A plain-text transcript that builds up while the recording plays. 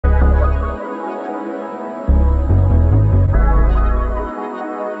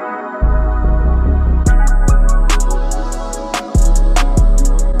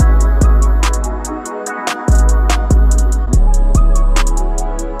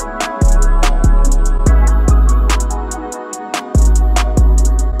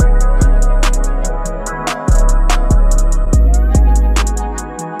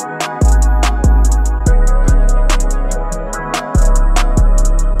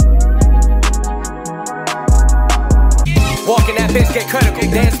things get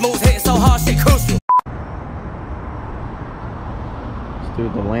critical. Dance moves hitting so hard, shit crucial. Let's do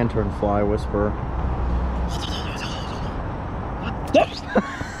the lantern fly whisperer.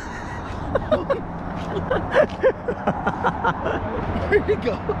 Where'd he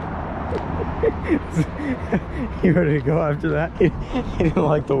go? You ready to go after that? He didn't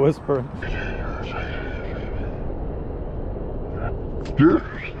like the whisper.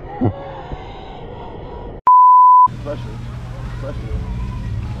 Pressure.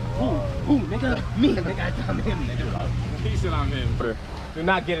 Ooh, nigga, me, nigga, I'm him, nigga. He said I'm him. Do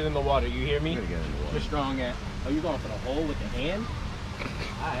not get it in the water, you hear me? Get it in the water. You're strong at. Oh, you going for the hole with the hand?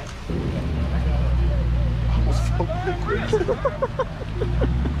 Alright.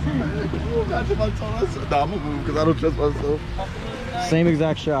 Nah, I'm gonna move because I don't trust myself. Same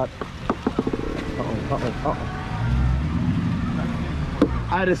exact shot.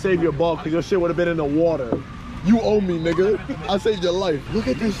 I had to save your ball because your shit would have been in the water. You owe me, nigga. I saved your life. Look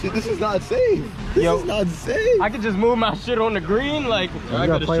at this shit. This is not safe. This is not safe. I could just move my shit on the green, like. I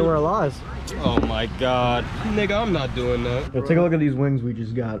gotta play where it lies. Oh my god. Nigga, I'm not doing that. Yo, take a look at these wings we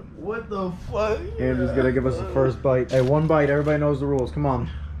just got. What the fuck? Andrew's gonna give us the first bite. Hey, one bite. Everybody knows the rules. Come on.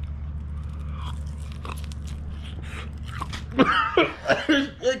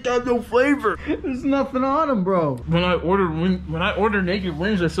 It got no flavor. There's nothing on them, bro. When I order naked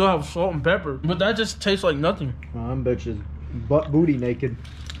wings, they still have salt and pepper, but that just tastes like nothing. Oh, them bitches butt booty naked.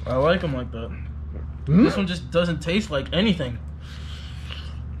 I like them like that. This one just doesn't taste like anything.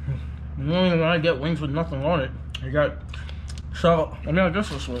 Normally when I get wings with nothing on it, I got salt. I mean, I guess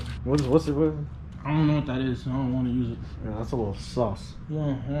that's what. What's it with? I don't know what that is. I don't want to use it. Yeah, that's a little sauce.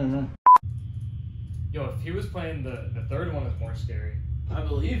 Yeah, I don't know. Yo, if he was playing the third one, is more scary. I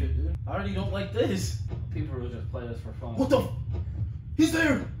believe it, dude. I already don't like this. People will just play this for fun. What the? He's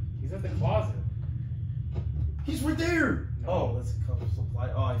there. He's at the closet. He's right there. Oh, that's a cup of supply.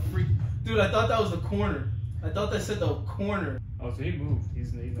 Oh, I freaked. Dude, I thought that was the corner. I thought that said the corner. Oh, so he moved.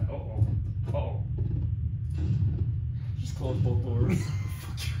 He's not. Uh-oh. Just close both doors.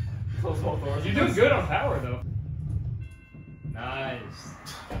 Close both doors. You're doing good on power, though. Nice.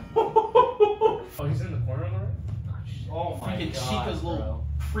 Oh, he's in the corner on the right? Oh my god, Sheikah's little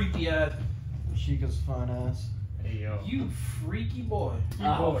freaky ass. Sheikah's fine ass. Hey, yo. You freaky boy.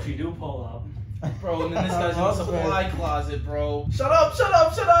 I hope she do pull up. Bro, and then this guy's in the supply closet, bro. Shut up!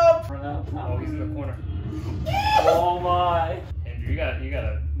 Oh, he's in the corner. Oh my. Andrew, you got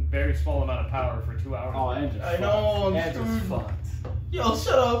a very small amount of power for 2 hours. Oh, Andrew's I know, I'm Andrew's screwed. fucked. Yo,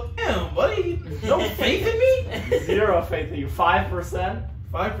 shut up. Damn, buddy. No faith in me? 0 faith in you. 5%?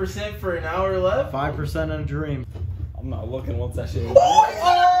 5% for an hour left? 5% in a dream. I'm not looking once that shit is.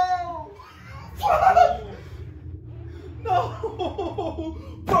 Oh! No!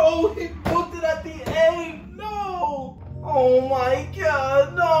 Bro, he booked it at the end! No! Oh my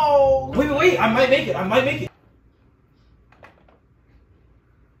god, no! Wait, I might make it.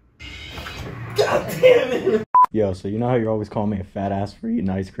 God damn it! Yo, so you know how you always call me a fat ass for eating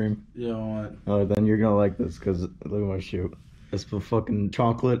ice cream? Yeah, what? Oh, then you're gonna like this, because look at my shoe. It's the fucking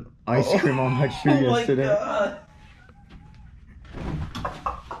chocolate ice cream on my shoe yesterday. God.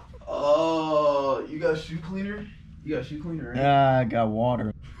 Oh, you got shoe cleaner? You got shoe cleaner, right? Yeah, I got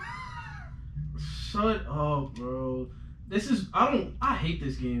water. Shut up, bro. This is, I hate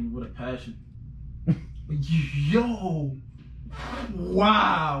this game with a passion. Yo.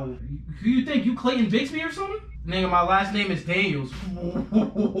 Wow. Who you think? You Clayton Bixby or something? Nigga, my last name is Daniels.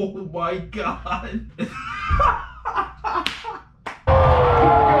 Oh my god.